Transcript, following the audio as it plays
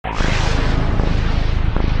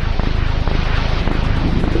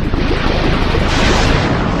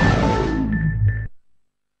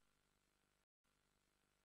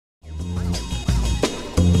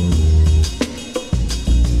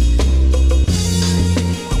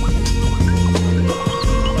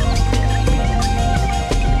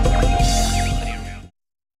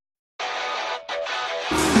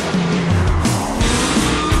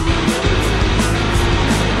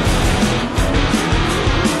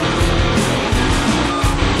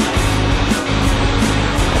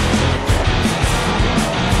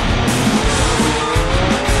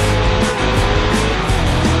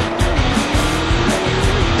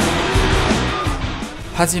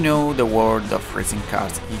As you know, the world of racing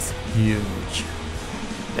cars is huge.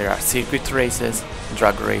 There are circuit races,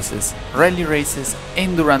 drag races, rally races,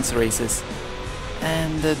 endurance races,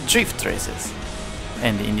 and drift races.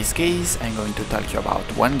 And in this case, I'm going to talk you about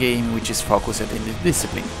one game which is focused in this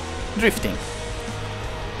discipline, drifting.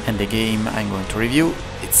 And the game I'm going to review,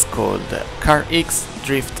 it's called CarX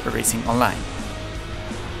Drift Racing Online.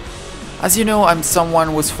 As you know, I'm someone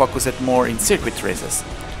who's focused more in circuit races,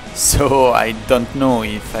 so I don't know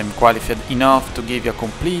if I'm qualified enough to give you a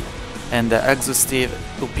complete and exhaustive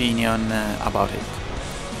opinion about it.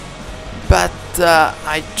 But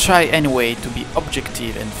I try anyway to be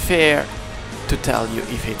objective and fair to tell you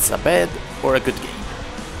if it's a bad or a good game,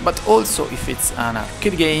 but also if it's an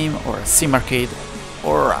arcade game or a sim arcade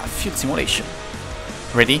or a field simulation.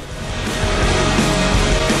 Ready?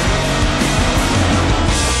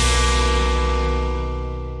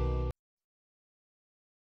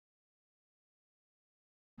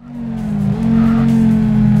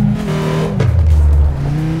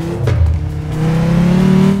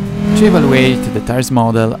 To evaluate the tires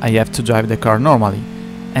model, I have to drive the car normally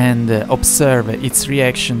and observe its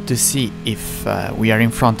reaction to see if we are in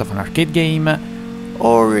front of an arcade game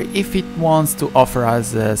or if it wants to offer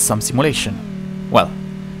us some simulation. Well,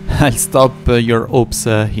 I'll stop your hopes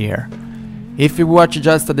here. If we watch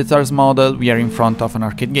just the tires model, we are in front of an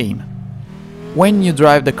arcade game. When you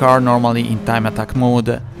drive the car normally in time attack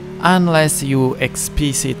mode, unless you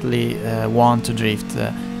explicitly want to drift,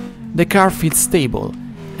 the car feels stable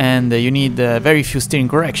and you need very few steering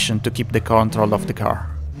correction to keep the control of the car.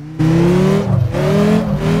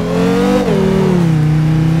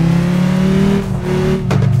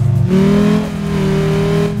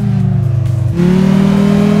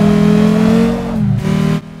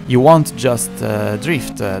 You won't just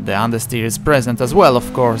drift, the understeer is present as well,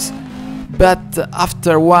 of course, but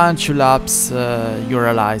after 1-2 laps you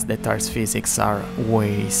realize that tires physics are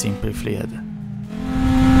way simplified.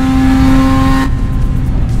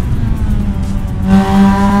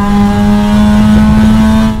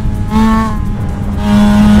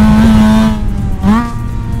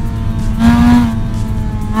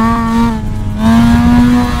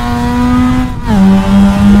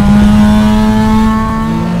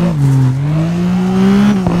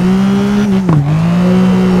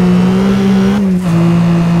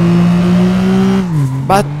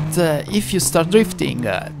 But if you start drifting,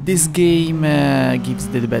 this game gives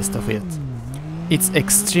the best of it. It's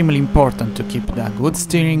extremely important to keep the good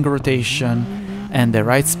steering rotation and the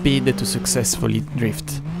right speed to successfully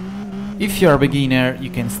drift. If you're a beginner, you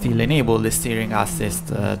can still enable the steering assist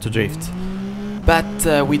to drift.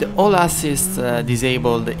 But with all assists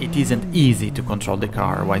disabled, it isn't easy to control the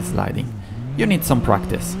car while sliding. You need some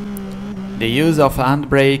practice. The use of a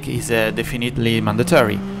handbrake is definitely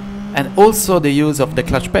mandatory. And also the use of the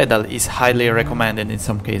clutch pedal is highly recommended in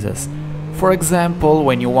some cases. For example,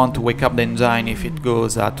 when you want to wake up the engine if it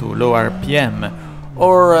goes to low RPM,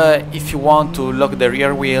 or if you want to lock the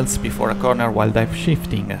rear wheels before a corner while dive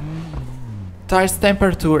shifting. Tires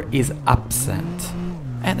temperature is absent,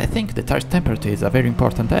 and I think the tire temperature is a very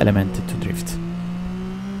important element to drift.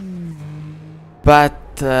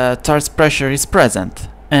 But tires pressure is present,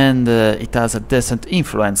 and it has a decent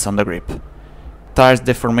influence on the grip. Tires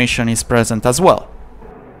deformation is present as well.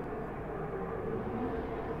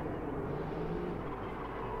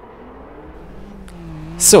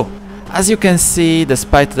 So, as you can see,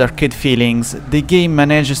 despite the arcade feelings, the game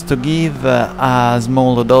manages to give a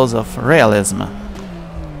small dose of realism.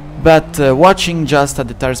 But watching just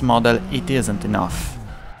the tires model, it isn't enough.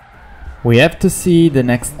 We have to see the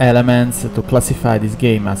next elements to classify this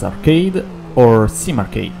game as arcade or sim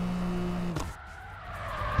arcade.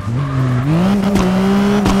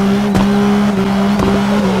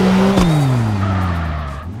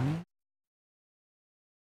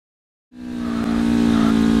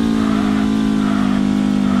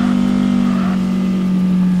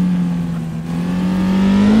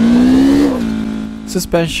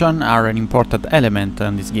 Suspension are an important element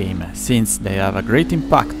in this game, since they have a great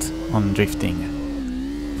impact on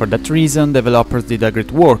drifting. For that reason, developers did a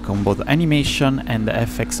great work on both animation and the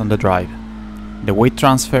effects on the drive. The weight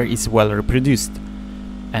transfer is well reproduced,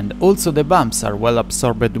 and also the bumps are well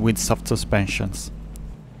absorbed with soft suspensions.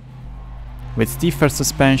 With stiffer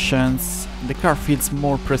suspensions, the car feels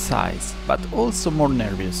more precise, but also more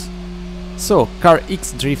nervous. So,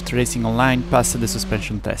 CarX Drift Racing Online passed the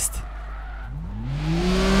suspension test.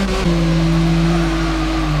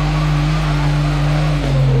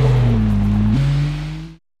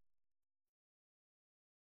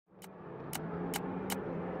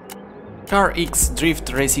 CarX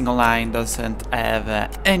Drift Racing Online doesn't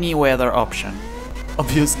have any weather option.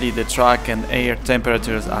 Obviously the track and air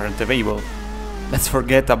temperatures aren't available. Let's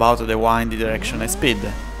forget about the windy direction and speed.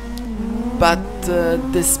 But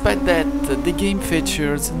despite that, the game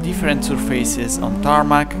features different surfaces on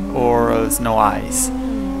tarmac or snow ice,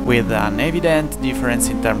 with an evident difference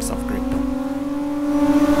in terms of grip.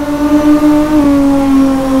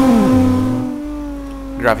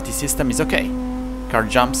 Gravity system is okay. Car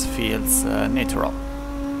jumps feels natural.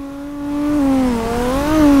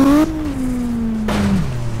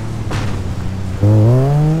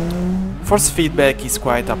 Force feedback is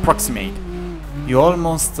quite approximate. You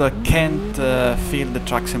almost can't feel the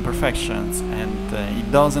track's imperfections, and it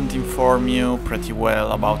doesn't inform you pretty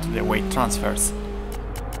well about the weight transfers.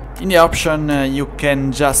 In the option, you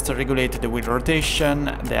can just regulate the wheel rotation,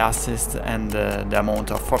 the assist, and the amount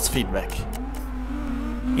of force feedback.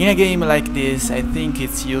 In a game like this, I think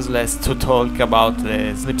it's useless to talk about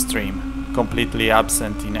the slipstream, completely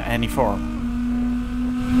absent in any form.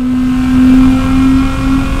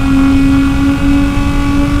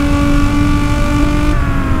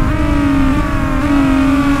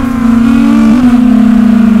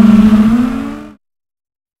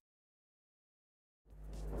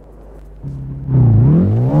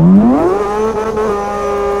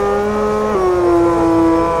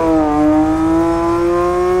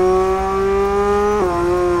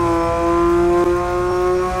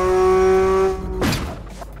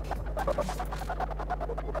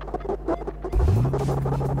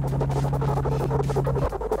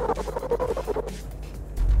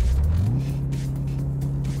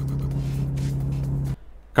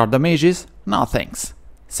 Car damages? No thanks.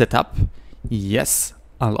 Setup? Yes,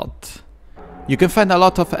 a lot. You can find a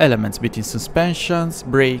lot of elements between suspensions,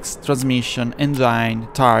 brakes, transmission, engine,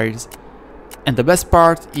 tires, and the best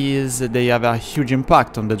part is they have a huge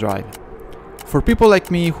impact on the drive. For people like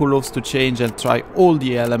me who loves to change and try all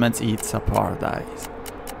the elements, it's a paradise.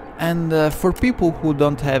 And for people who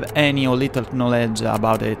don't have any or little knowledge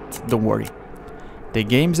about it, don't worry. The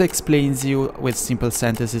game explains you with simple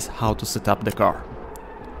sentences how to set up the car.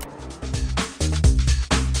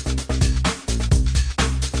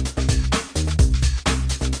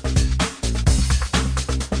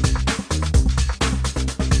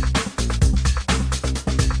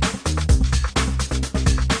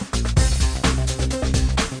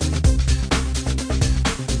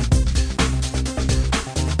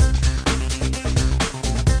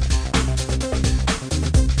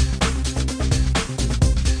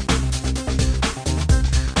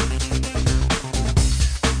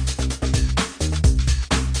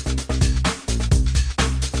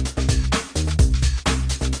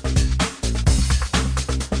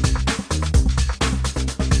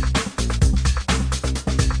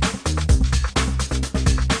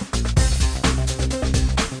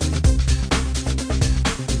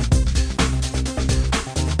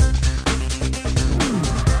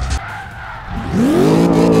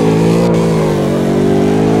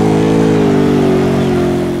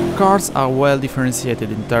 Cars are well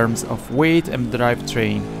differentiated in terms of weight and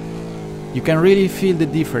drivetrain. You can really feel the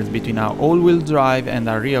difference between an all-wheel drive and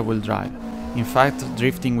a rear-wheel drive. In fact,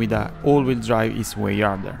 drifting with an all-wheel drive is way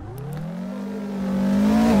harder.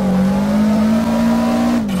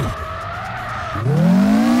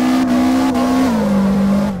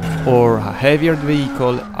 Or a heavier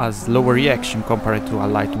vehicle has lower reaction compared to a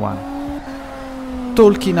light one.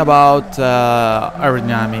 Talking about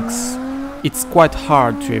aerodynamics, it's quite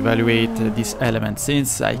hard to evaluate this element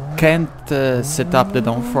since I can't set up the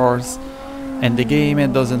downforce and the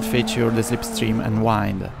game doesn't feature the slipstream and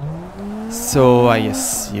wind, so I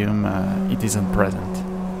assume it isn't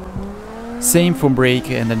present. Same for brake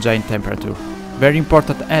and engine temperature, very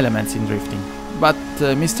important elements in drifting, but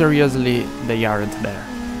mysteriously they aren't there.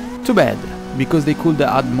 Too bad, because they could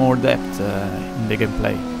add more depth in the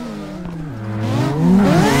gameplay.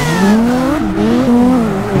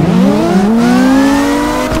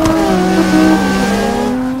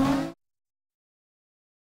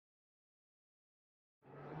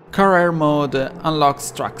 Car Air mode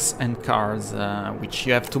unlocks trucks and cars, which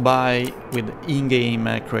you have to buy with in-game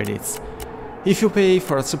credits. If you pay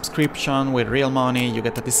for a subscription with real money, you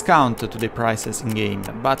get a discount to the prices in-game,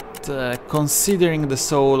 but considering the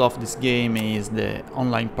soul of this game is the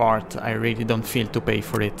online part, I really don't feel to pay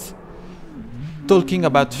for it. Talking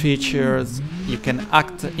about features, you can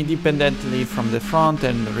act independently from the front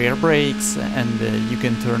and rear brakes, and you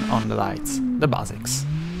can turn on the lights, the basics.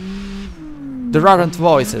 There aren't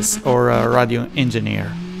voices or a radio engineer.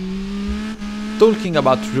 Talking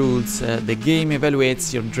about rules, the game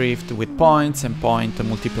evaluates your drift with points and point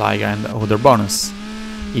multiplier and other bonus.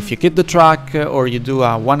 If you hit the track or you do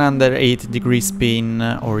a 108-degree spin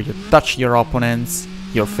or you touch your opponents,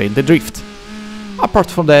 you'll fail the drift. Apart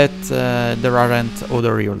from that, there aren't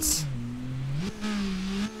other rules.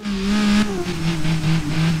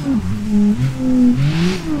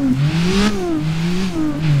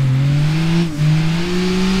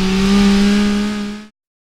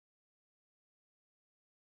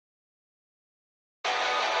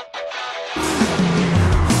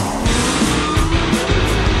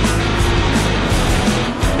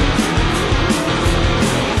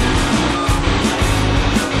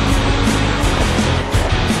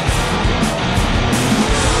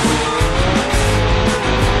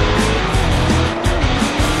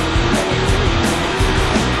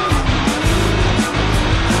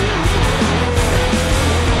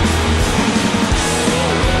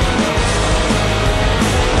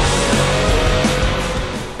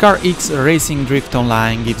 CarX Racing Drift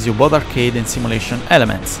Online gives you both arcade and simulation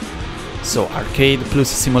elements. So arcade plus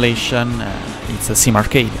simulation, it's a sim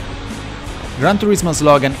arcade. Gran Turismo's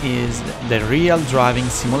slogan is the real driving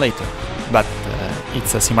simulator, but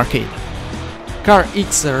it's a sim arcade.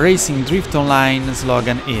 CarX Racing Drift Online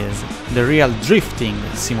slogan is the real drifting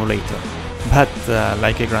simulator, but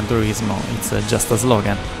like a Gran Turismo, it's just a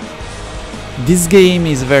slogan. This game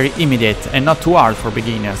is very immediate and not too hard for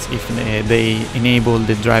beginners if they enable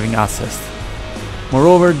the driving assist.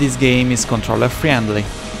 Moreover, this game is controller friendly.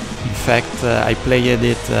 In fact, I played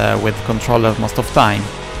it with controller most of time.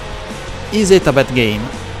 Is it a bad game?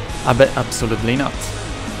 Absolutely not.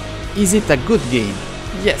 Is it a good game?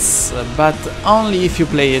 Yes, but only if you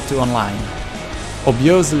play it online.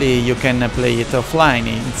 Obviously, you can play it offline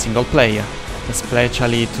in single player,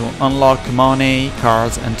 especially to unlock money,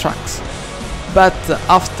 cars and trucks. But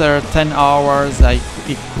after 10 hours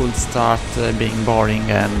it could start being boring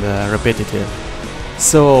and repetitive.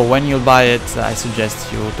 So when you buy it, I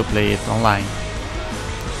suggest you to play it online.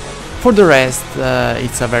 For the rest,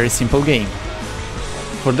 it's a very simple game.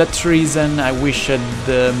 For that reason, I wished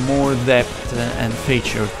more depth and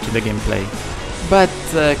feature to the gameplay. But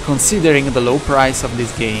considering the low price of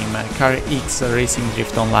this game, CarX Racing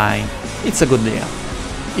Drift Online, it's a good deal.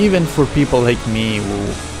 Even for people like me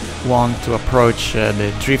who want to approach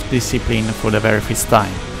the drift discipline for the very first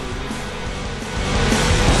time.